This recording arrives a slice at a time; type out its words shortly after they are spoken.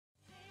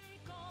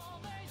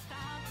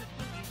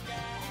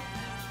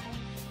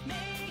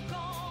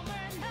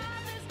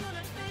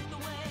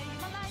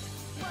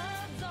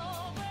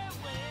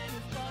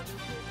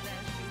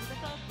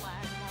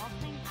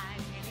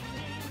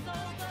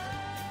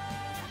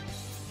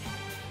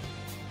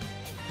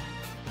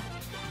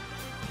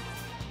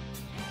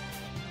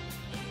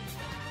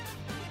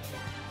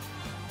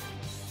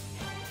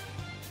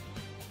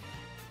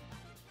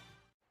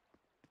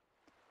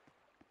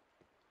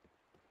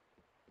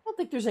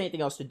think there's anything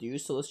else to do,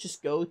 so let's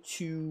just go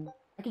to...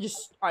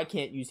 I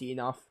can't use E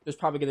enough. There's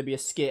probably going to be a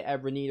skit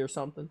ever need or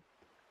something.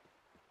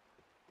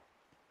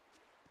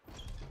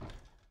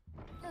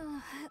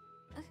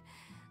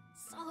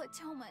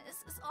 Solitoma is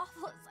as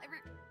awful as I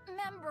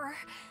remember.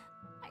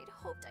 I'd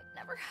hoped I'd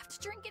never have to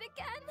drink it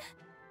again.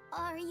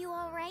 Are you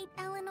alright,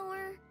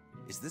 Eleanor?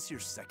 Is this your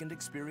second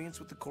experience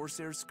with the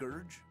Corsair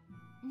Scourge?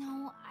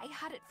 No, I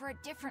had it for a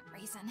different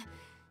reason.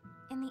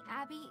 In the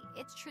Abbey,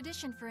 it's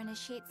tradition for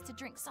initiates to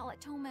drink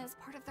Solitoma as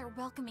part of their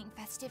welcoming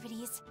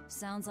festivities.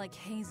 Sounds like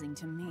hazing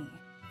to me.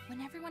 When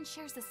everyone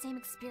shares the same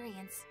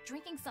experience,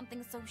 drinking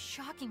something so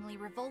shockingly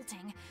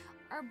revolting,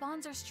 our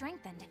bonds are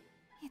strengthened.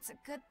 It's a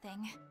good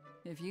thing.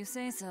 If you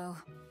say so.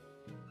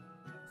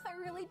 I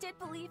really did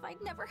believe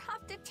I'd never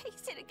have to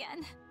taste it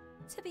again.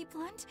 To be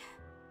blunt,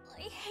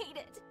 I hate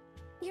it.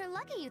 You're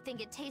lucky you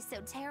think it tastes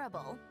so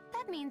terrible.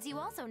 That means you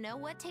also know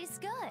what tastes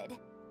good.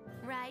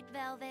 Right,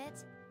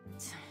 Velvet?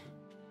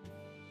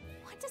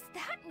 What does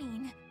that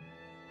mean?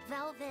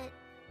 Velvet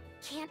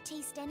can't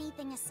taste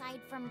anything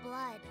aside from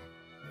blood.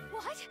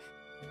 What?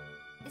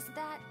 Is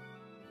that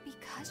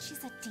because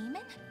she's a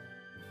demon?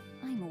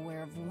 I'm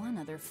aware of one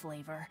other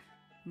flavor.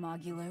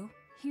 Mogulu,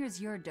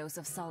 here's your dose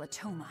of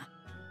Solitoma.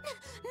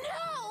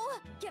 No!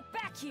 Get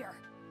back here!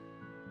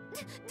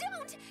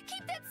 Don't!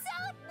 Keep that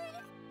salad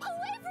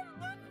away from...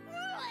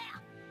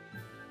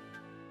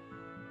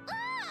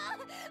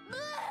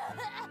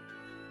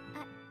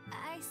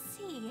 I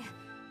see.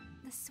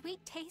 The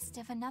sweet taste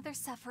of another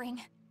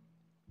suffering.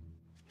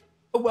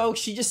 Well,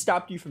 she just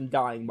stopped you from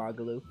dying,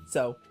 Magalu.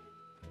 So,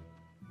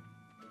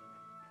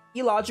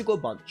 illogical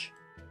bunch.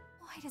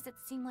 Why does it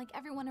seem like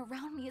everyone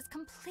around me is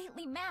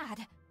completely mad?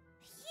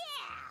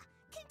 Yeah!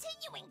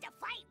 Continuing to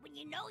fight when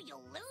you know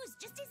you'll lose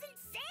just is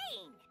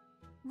insane!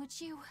 Would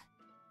you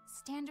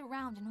stand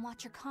around and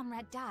watch your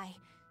comrade die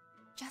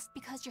just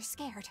because you're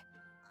scared?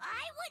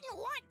 I wouldn't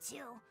want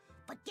to,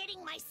 but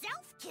getting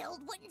myself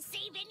killed wouldn't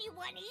save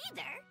anyone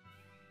either.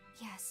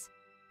 Yes,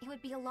 it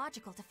would be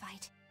illogical to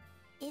fight.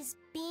 Is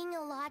being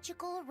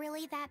illogical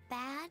really that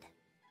bad?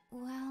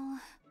 Well...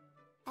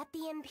 At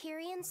the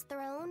Empyrean's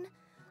throne,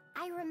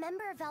 I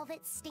remember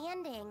Velvet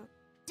standing,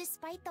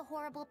 despite the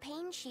horrible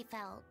pain she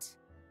felt.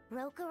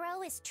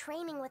 Rokuro is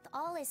training with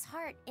all his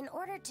heart in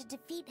order to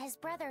defeat his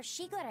brother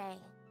Shigure.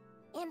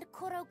 And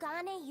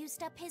Kurogane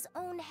used up his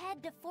own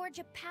head to forge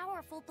a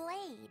powerful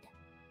blade.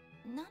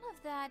 None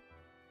of that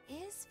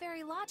is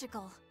very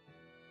logical.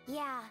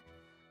 Yeah,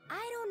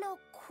 I don't know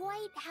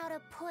quite how to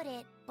put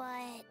it,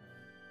 but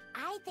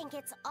I think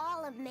it's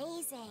all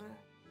amazing.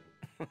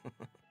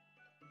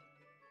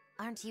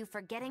 Aren't you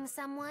forgetting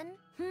someone?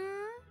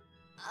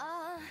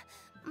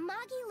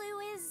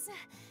 Magilu is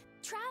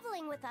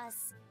traveling with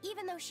us,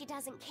 even though she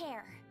doesn't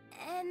care.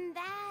 And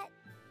that...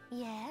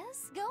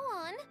 Yes, go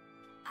on.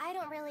 I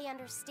don't really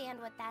understand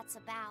what that's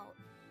about.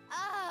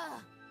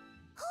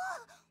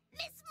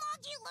 Miss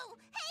Magilu,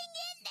 hang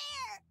in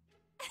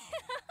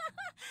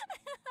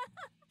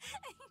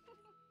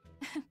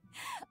there!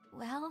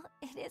 Well,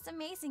 it is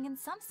amazing in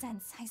some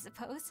sense, I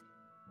suppose.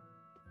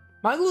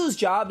 Magalu's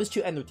job is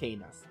to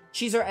entertain us.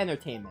 She's our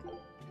entertainment.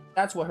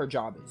 That's what her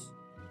job is.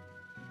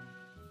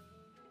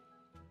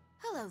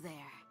 Hello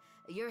there.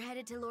 You're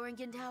headed to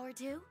Loringen Tower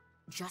too?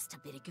 Just a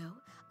bit ago,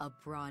 a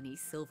brawny,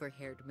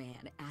 silver-haired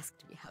man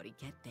asked me how to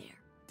get there.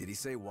 Did he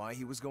say why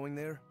he was going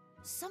there?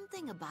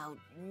 Something about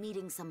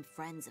meeting some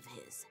friends of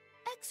his.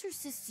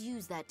 Exorcists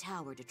use that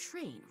tower to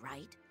train,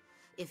 right?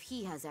 If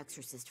he has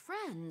exorcist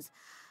friends,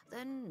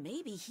 then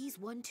maybe he's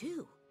one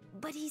too.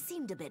 But he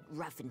seemed a bit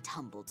rough and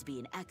tumble to be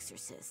an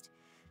exorcist.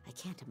 I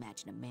can't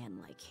imagine a man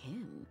like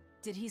him.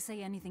 Did he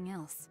say anything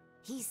else?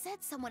 He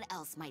said someone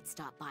else might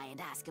stop by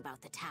and ask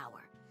about the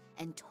tower,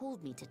 and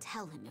told me to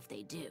tell him if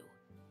they do.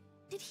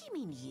 Did he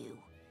mean you?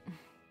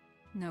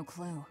 No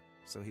clue.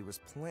 So he was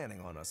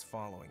planning on us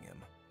following him.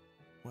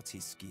 What's he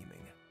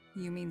scheming?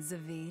 You mean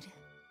Zaveid?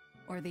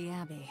 Or the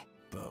Abbey?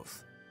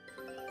 Both.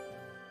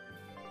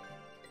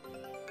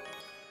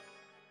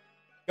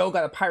 Yo,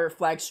 got a pirate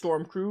flag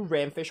storm crew,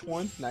 ramfish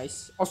horn,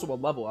 nice. Also a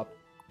level up.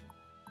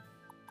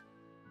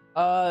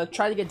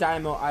 Try to get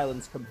Dynamo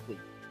Islands complete.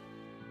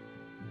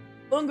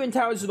 Lundgren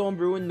Tower is a lone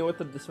ruin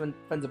north of the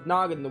fens of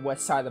Nog and the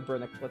west side of the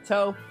Burnack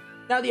Plateau.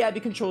 Now the Abbey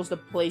controls the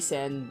place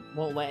and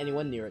won't let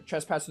anyone near it.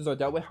 Trespassers are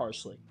dealt with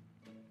harshly.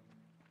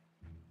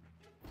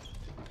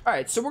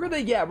 Alright, so we're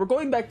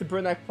going back to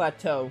Burnack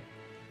Plateau.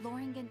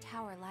 Loringen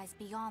Tower lies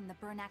beyond the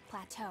Burnack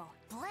Plateau.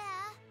 Blah!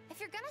 If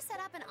you're gonna set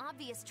up an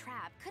obvious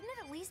trap, couldn't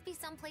it at least be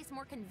someplace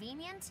more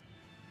convenient?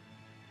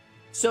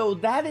 So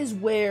that is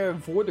where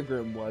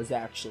Vortigern was,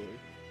 actually.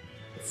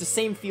 It's the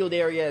same field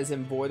area as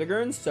in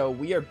Vortigern, so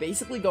we are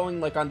basically going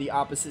like on the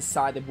opposite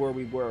side of where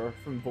we were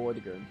from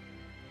Vortigern.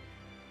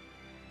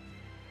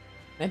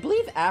 And I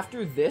believe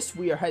after this,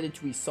 we are headed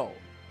to Assault.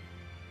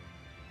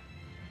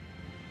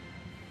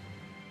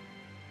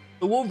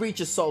 So we'll reach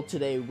Assault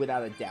today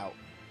without a doubt.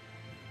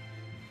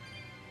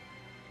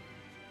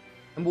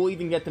 And we'll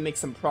even get to make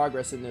some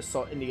progress in the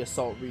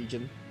Assault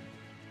region.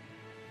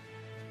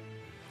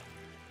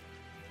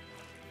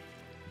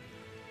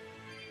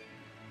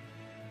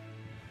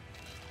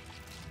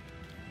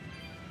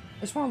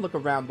 I just want to look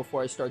around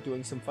before I start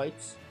doing some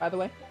fights, by the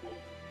way.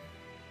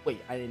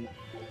 Wait, I didn't...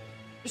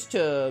 Just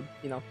to,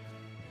 you know...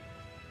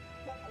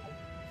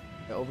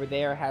 Over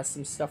there has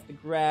some stuff to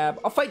grab.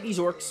 I'll fight these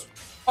orcs.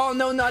 Oh,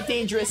 no, not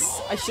dangerous.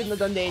 I shouldn't have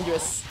done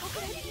dangerous.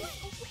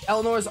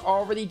 Eleanor's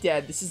already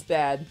dead. This is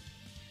bad.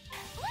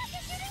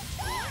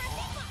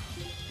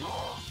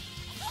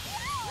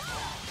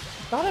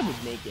 Thought I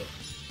would make it.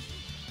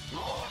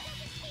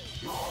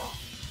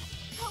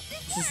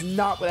 This is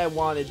not what I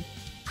wanted.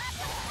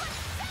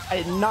 I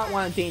did not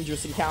want a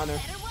dangerous encounter.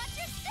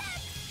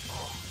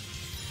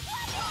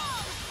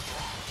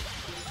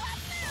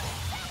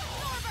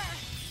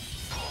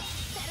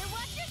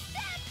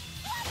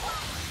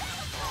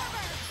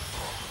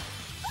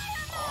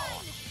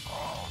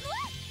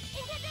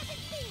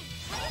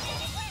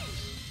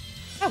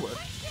 That worked.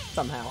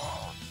 Somehow.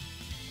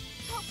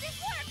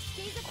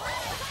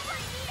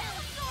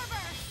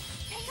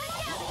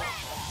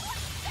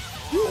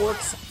 You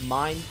orcs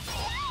mine.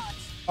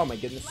 Oh my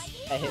goodness.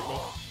 That hit me.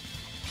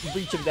 The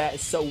reach of that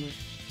is so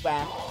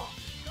whack.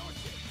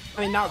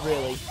 I mean, not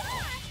really.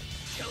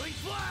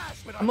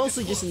 I'm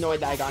mostly just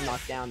annoyed that I got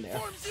knocked down there.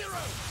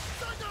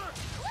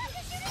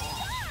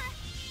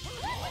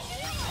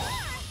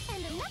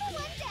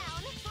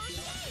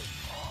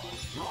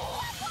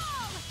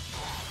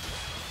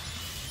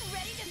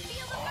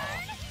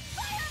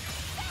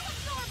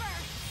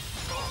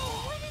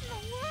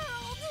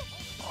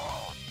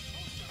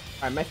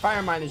 Alright, my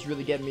fire mine is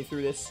really getting me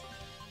through this.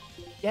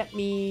 Get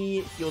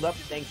me healed up,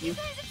 thank you.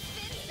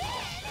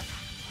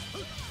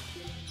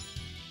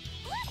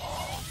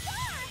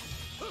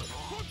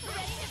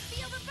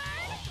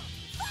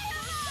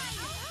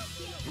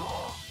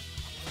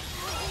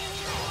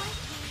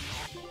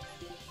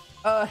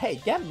 Hey,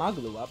 get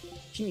Magalu up.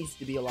 She needs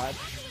to be alive.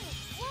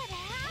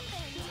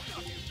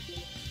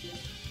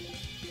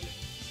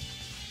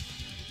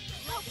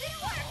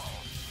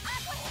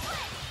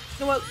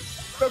 You know what?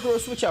 Rokuro,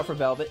 switch out for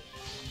Velvet.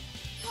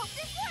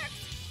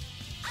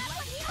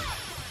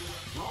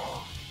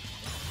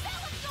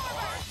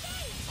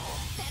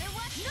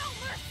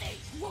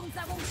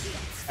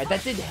 Alright,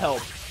 that did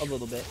help a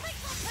little bit.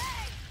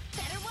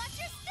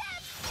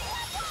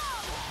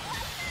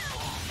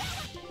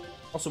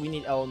 Also, we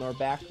need Eleanor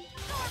back.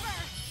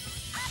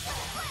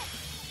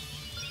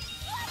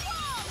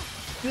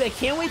 Dude, I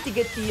can't wait to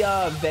get the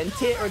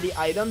Ventit or the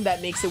item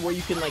that makes it where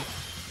you can like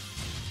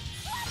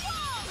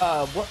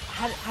I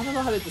don't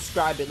know how to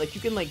describe it. Like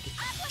you can like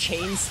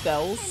chain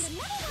spells.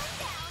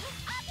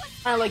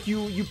 Kind of like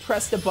you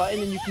press the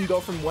button and you can go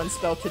from one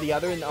spell to the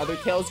other in the other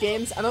Tales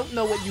games. I don't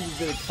know what you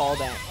would really call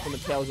that from a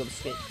Tales of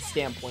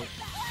standpoint.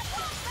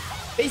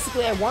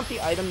 Basically, I want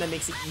the item that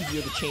makes it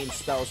easier to chain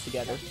spells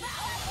together.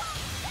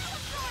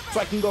 So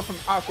I can go from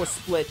Aqua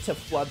Split to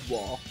Flood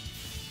Wall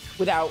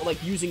without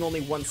like using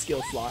only one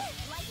skill slot.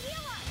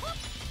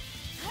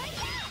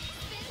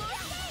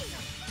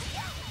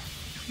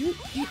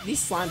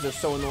 These slimes are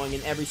so annoying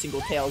in every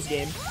single Tales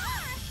game.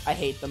 I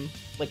hate them,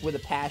 like with a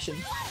passion.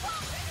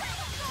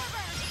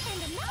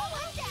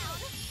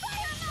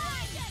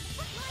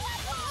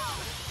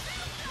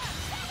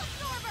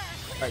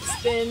 Alright,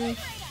 spin.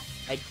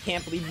 I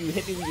can't believe you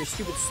hit me with your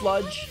stupid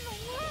sludge.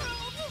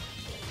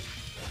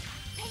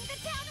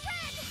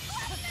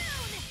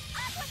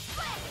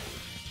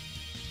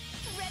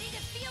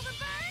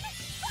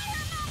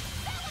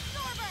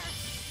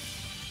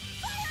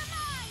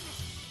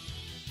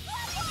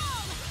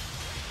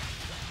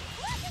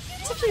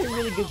 It's actually a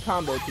really good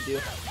combo to do.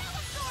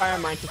 Fire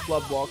Mine to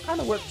Flood Wall.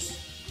 Kinda works.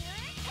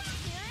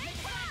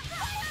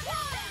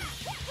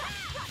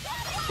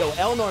 Yo,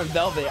 Eleanor and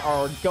Velvet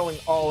are going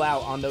all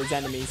out on those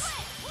enemies.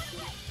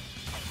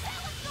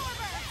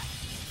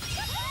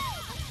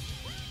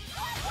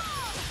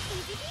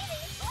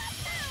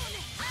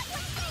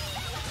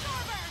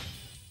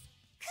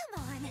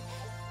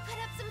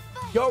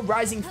 Yo,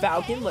 Rising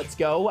Falcon, let's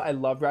go. I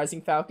love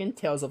Rising Falcon,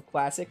 Tales of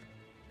Classic.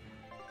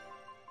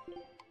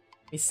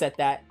 Let me set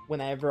that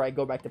whenever I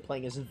go back to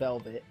playing as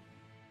Velvet.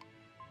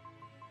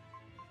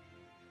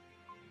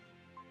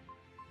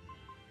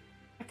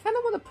 I kind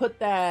of want to put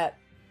that...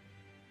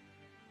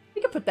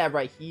 We can put that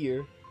right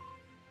here.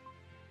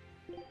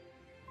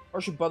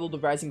 Or should bundle the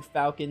Rising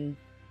Falcon.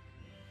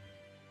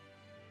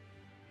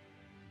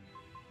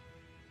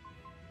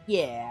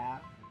 Yeah.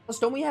 Plus,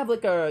 don't we have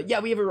like a...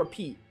 Yeah, we have a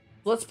repeat.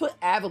 Let's put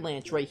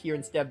Avalanche right here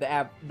instead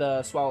of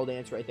the Swallow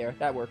Dance right there.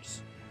 That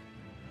works.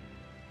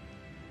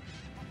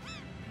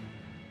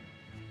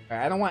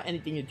 Alright, I don't want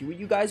anything to do with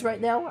you guys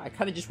right now. I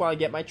kind of just want to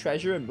get my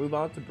treasure and move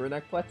on to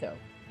Burnak Plateau.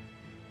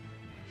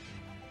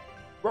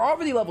 We're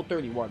already level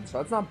 31, so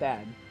that's not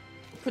bad.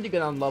 We're pretty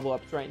good on level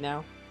ups right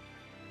now.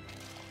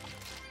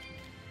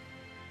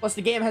 Plus,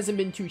 the game hasn't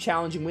been too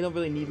challenging. We don't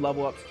really need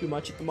level ups too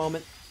much at the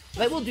moment.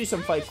 But I will do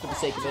some fights for the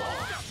sake of it.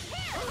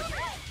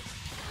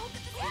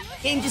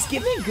 Game, just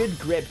give me a good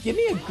grip. Give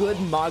me a good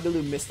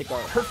Magalu Mystic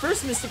Art. Her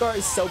first Mystic Art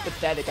is so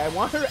pathetic. I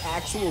want her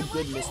actual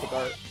good Mystic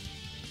Art.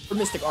 Or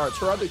Mystic Arts.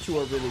 Her other two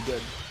are really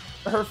good.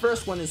 But her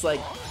first one is, like,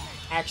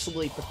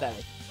 actually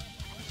pathetic.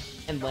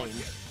 And lame.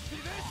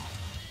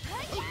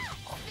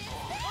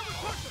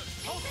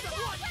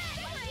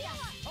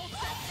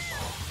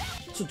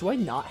 So do I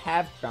not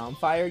have Crown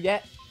Fire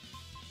yet?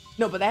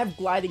 No, but I have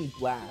Gliding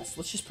Blast.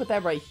 Let's just put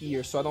that right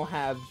here so I don't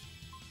have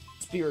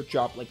Spirit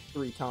Drop like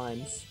 3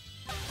 times.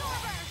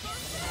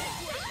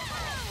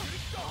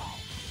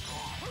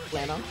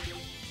 Lana.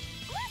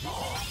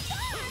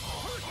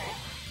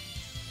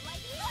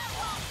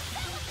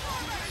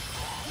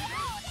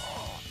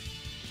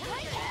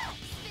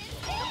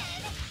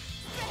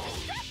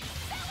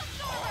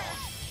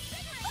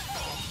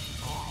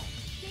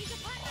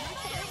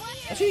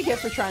 That's what you get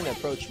for trying to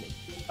approach me.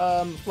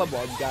 Flood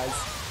Wall, you guys.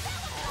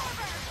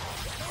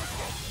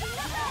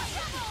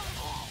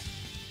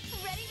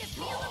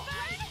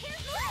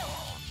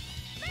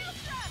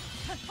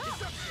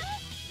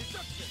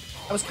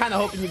 I was kind of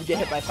hoping you would get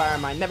hit by Fire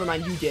Mine. Never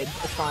mind, you did.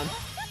 It's fine.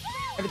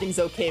 Everything's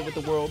okay with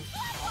the world.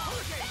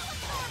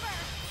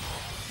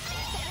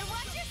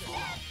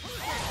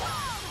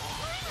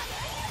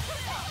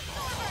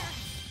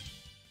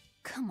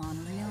 Come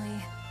on,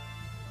 really?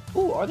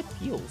 Ooh, Arctic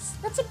Peels.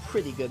 That's a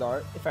pretty good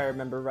art, if I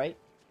remember right.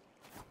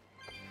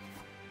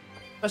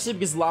 Especially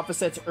because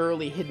Lapiset's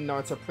early hidden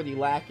arts are pretty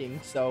lacking,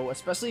 so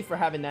especially for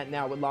having that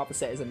now with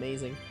Lapiset is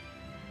amazing.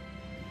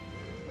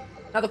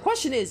 Now the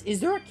question is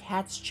there a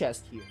cat's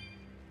chest here?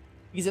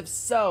 Because if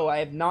so, I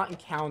have not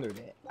encountered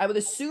it. I would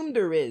assume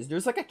there is.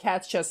 There's like a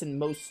cat's chest in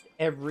most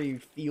every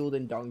field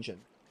and dungeon.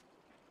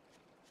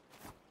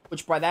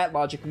 Which by that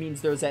logic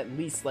means there's at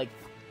least like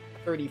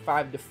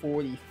 35 to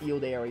 40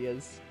 field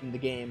areas in the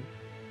game.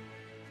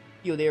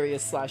 Field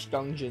areas slash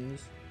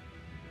dungeons.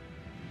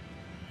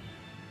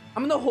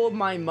 I'm gonna hold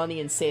my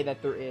money and say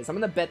that there is. I'm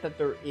gonna bet that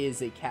there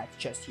is a cat's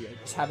chest here.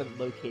 I just haven't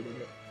located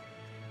it.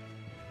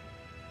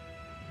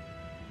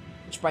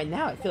 Which by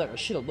now I feel like I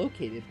should have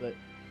located, but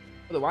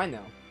what do I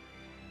know?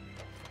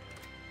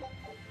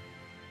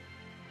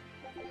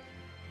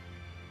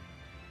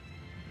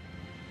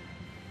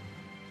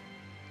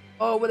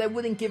 Oh, what I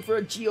wouldn't give for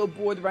a Geo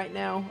board right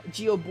now. A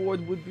Geo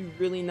board would be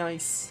really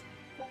nice.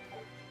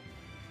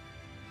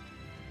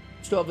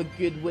 Still have a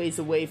good ways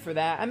away for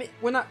that. I mean,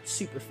 we're not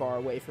super far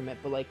away from it,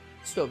 but like,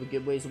 still have a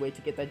good ways away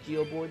to get that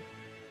Geo board.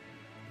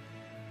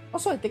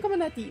 Also, I think I'm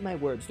gonna have to eat my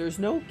words. There's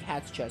no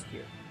cat's chest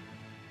here.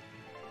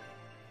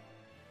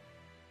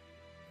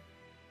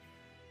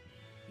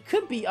 It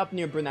could be up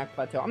near Brunak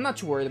Plateau. I'm not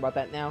too worried about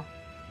that now.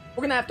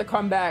 We're gonna have to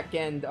come back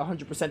and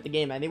 100% the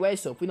game anyway,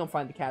 so if we don't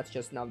find the cat's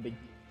chest, not a big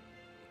deal.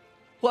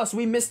 Plus,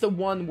 we missed the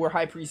one where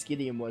High Priest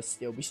Gideon was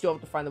still. We still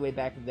have to find a way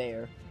back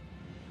there.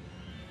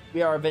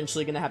 We are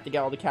eventually going to have to get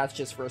all the cats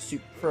just for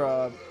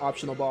a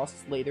optional boss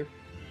later.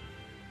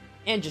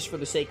 And just for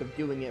the sake of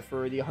doing it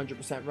for the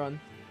 100%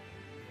 run.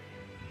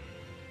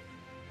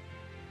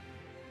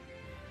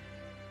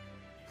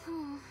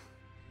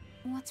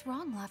 What's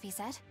wrong,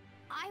 Laphicet?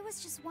 I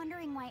was just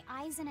wondering why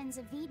Eizen and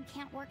Zaveid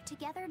can't work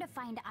together to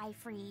find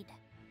Ifrid.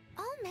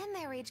 All men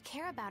their age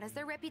care about is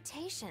their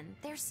reputation,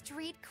 their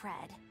street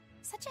cred.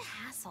 Such a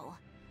hassle.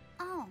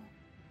 Oh,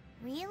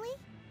 really?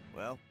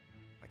 Well,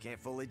 I can't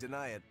fully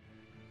deny it.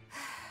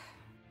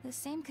 The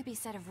same could be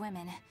said of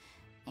women,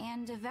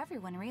 and of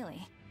everyone,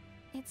 really.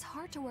 It's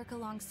hard to work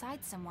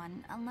alongside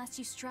someone unless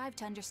you strive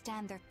to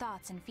understand their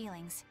thoughts and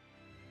feelings.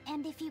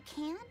 And if you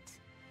can't?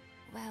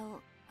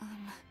 Well,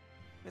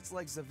 It's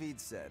like Zaveid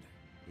said.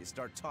 You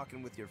start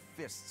talking with your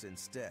fists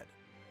instead.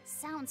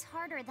 Sounds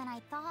harder than I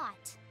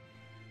thought.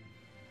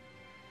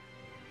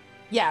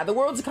 Yeah, the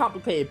world's a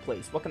complicated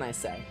place. What can I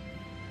say?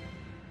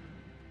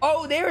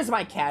 Oh, there's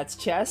my cat's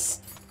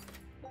chest.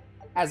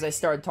 As I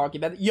started talking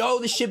about it. Yo,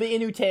 the Shiba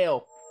Inu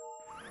tail.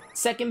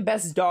 Second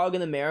best dog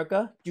in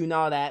America. Do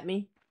not at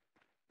me.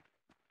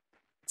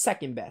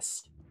 Second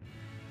best.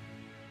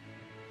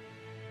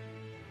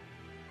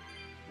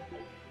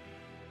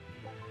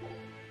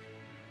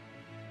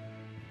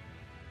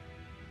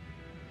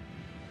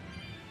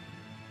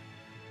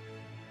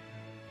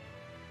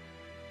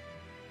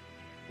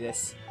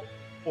 This.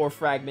 Or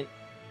fragment.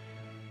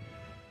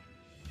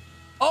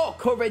 Oh,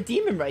 Code-Red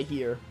Demon right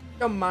here.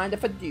 Don't mind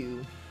if I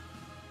do.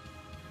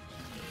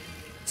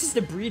 This is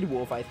the Breed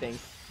Wolf, I think.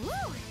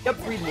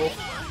 Yep, Breed Wolf.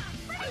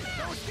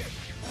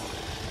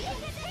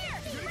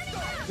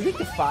 You weak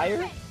to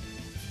fire?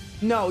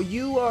 No,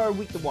 you are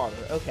weak to water.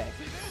 Okay.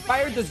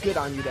 Fire does good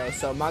on you, though,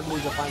 so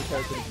Magalu's a fine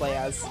character to play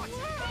as.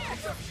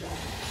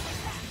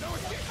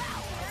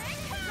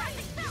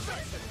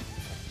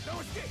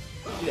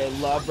 Dude, I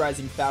love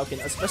Rising Falcon,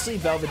 especially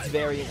Velvet's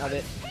variant of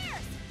it.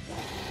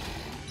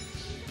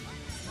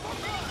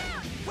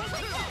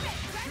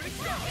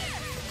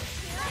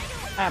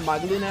 I have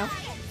Magalu now.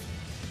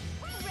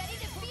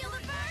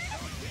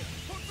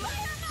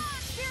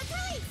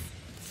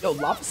 Yo,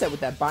 Lapiset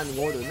with that binding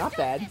order, not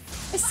bad.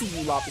 I see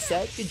you,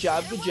 Lapiset. Good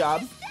job, good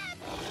job.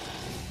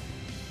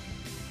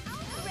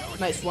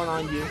 Nice one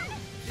on you.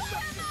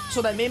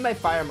 So that made my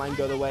Fire Mine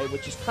go away,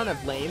 which is kind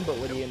of lame, but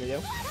what are you gonna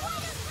do?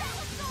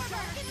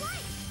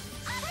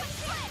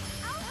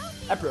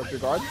 That broke your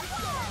guard.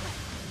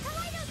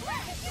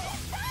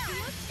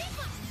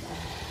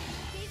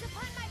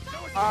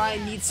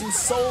 I need some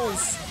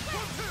souls.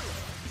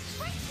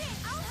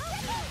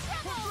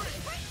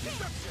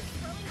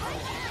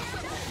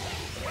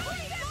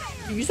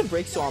 You use a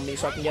break on me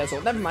so I can get us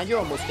all. Never mind, you're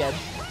almost dead.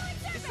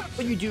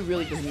 What you do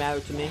really doesn't matter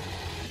to me.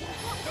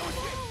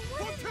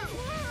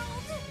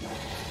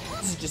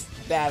 This is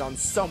just bad on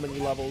so many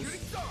levels.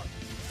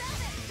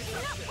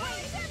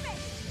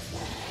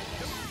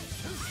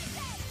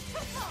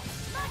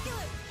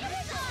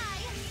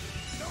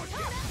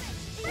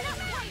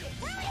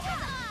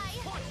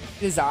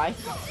 It is I,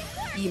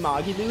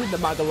 Magilou, the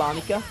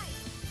Magalanica.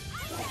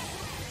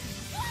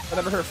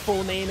 Whatever her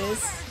full name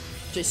is,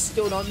 which I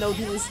still don't know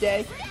to this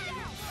day.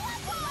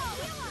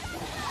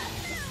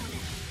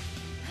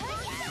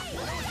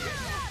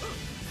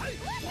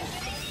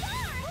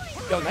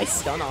 Yo, nice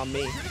stun on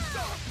me.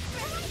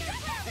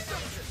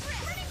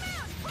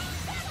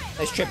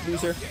 Nice trip,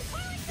 loser.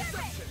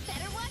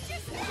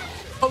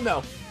 Oh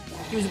no.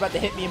 He was about to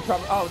hit me and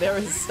probably. Oh, there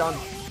is his stun.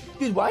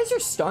 Dude, why is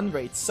your stun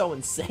rate so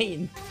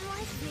insane?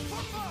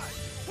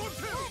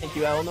 Thank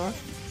you, Eleanor.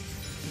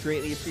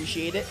 Greatly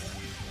appreciate it.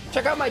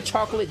 Check out my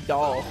chocolate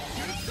doll.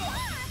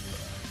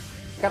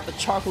 Got the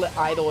chocolate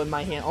idol in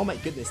my hand. Oh my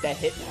goodness, that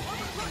hit me.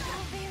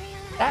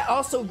 That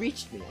also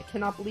reached me. I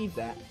cannot believe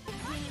that.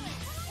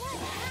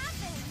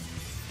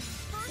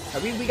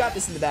 Right, we got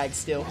this in the bag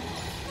still.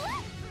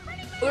 Oh,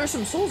 there's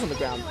some souls on the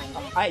ground.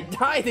 I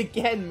died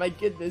again, my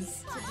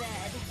goodness.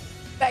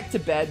 Back to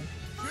bed.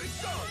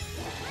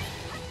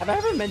 Have I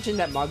ever mentioned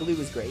that Magalu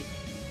was great?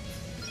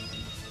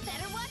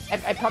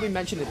 I probably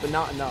mentioned it, but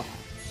not enough.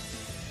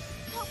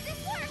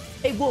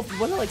 Hey Wolf, you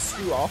wanna like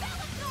screw off?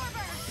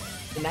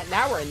 And that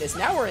now we're in this.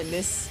 Now we're in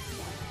this.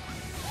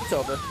 It's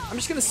over. I'm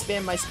just gonna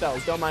spam my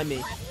spells. Don't mind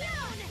me.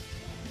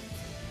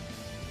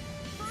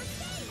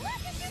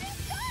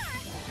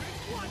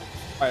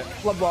 Alright,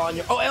 blood ball on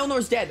your. Oh,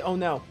 Eleanor's dead. Oh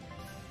no.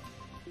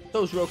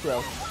 So's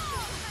Rokuro.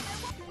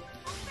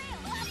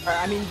 Alright,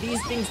 I mean,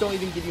 these things don't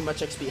even give you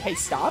much XP. Hey,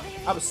 stop.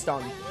 I was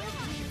stunned.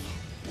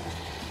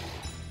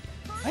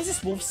 Why is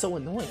this wolf so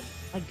annoying?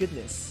 My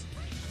goodness.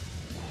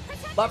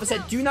 Lava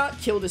said, do not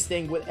kill this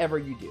thing, whatever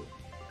you do.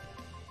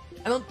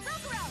 I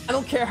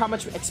don't care how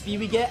much XP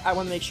we get. I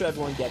want to make sure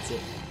everyone gets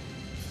it.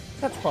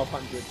 That's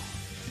 1200.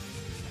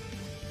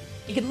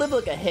 You can live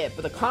like a hit,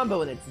 but the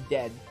combo and it's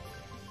dead.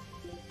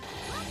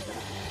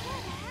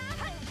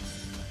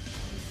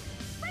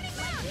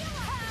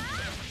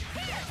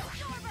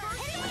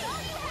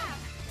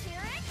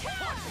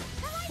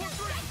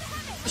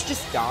 Let's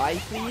just die,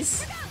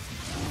 please.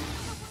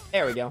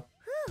 There we go.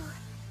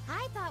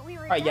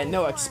 Alright, yeah,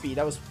 no XP.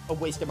 That was a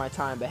waste of my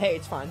time, but hey,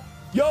 it's fine.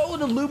 Yo,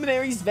 the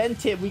Luminaries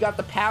vented. We got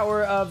the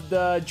power of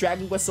the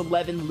Dragon Quest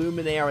XI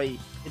Luminary.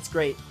 It's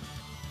great.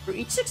 For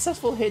each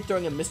successful hit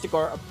during a Mystic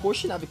Art, a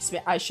portion of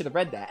I should have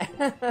read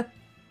that.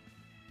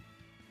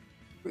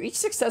 For each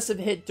successive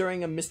hit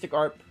during a Mystic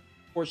Art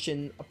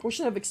portion, a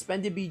portion of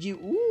expended BG.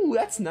 Ooh,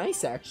 that's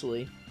nice,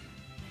 actually.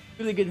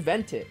 Really good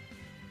vent it.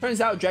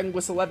 Turns out Dragon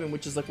Quest XI,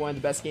 which is like one of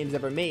the best games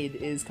ever made,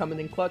 is coming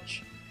in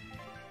clutch.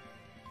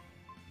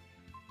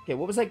 Okay,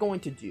 what was I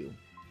going to do?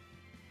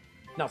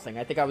 Nothing.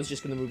 I think I was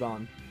just going to move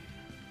on.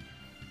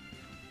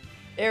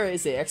 There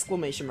is an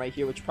exclamation right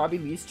here, which probably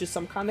leads to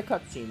some kind of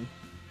cutscene.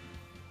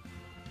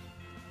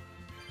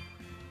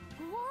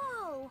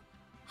 Whoa!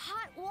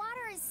 Hot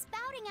water is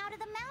spouting out of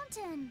the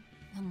mountain!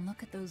 And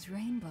look at those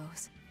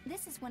rainbows.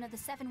 This is one of the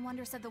 7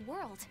 wonders of the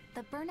world,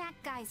 the Bernak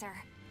Geyser.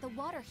 The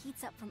water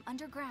heats up from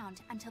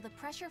underground until the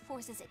pressure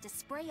forces it to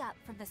spray up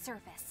from the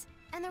surface.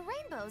 And the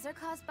rainbows are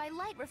caused by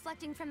light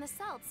reflecting from the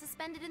salts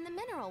suspended in the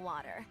mineral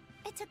water.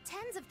 It took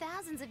tens of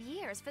thousands of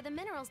years for the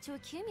minerals to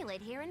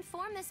accumulate here and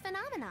form this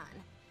phenomenon.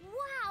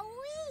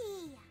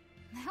 Wowee!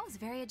 That was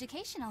very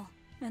educational.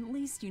 At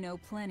least you know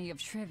plenty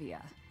of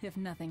trivia, if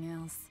nothing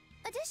else.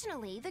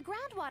 Additionally, the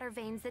groundwater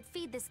veins that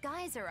feed this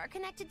geyser are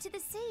connected to the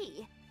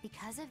sea.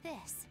 Because of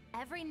this,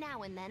 every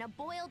now and then a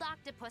boiled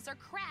octopus or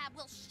crab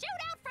will shoot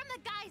out from the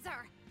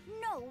geyser!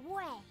 No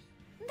way!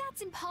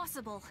 That's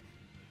impossible.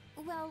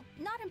 Well,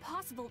 not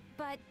impossible,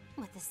 but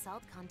with the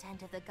salt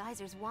content of the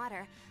geyser's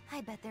water,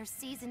 I bet they're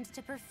seasoned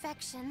to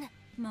perfection.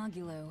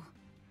 Magilo,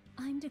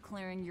 I'm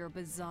declaring your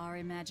bizarre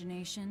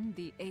imagination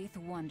the 8th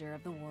wonder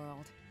of the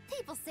world.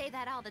 People say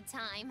that all the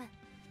time.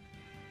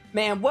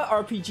 Man, what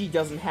RPG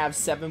doesn't have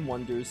 7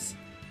 wonders?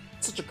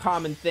 Such a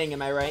common thing,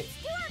 am I right?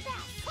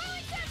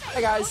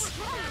 Hey guys.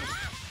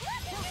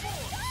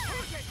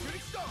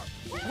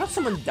 I thought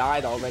someone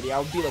died already. I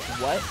would be like,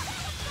 what?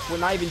 We're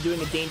not even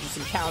doing a dangerous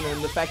encounter,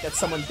 and the fact that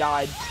someone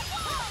died.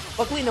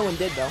 Luckily no one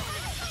did though.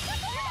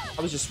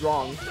 I was just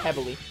wrong,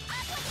 heavily.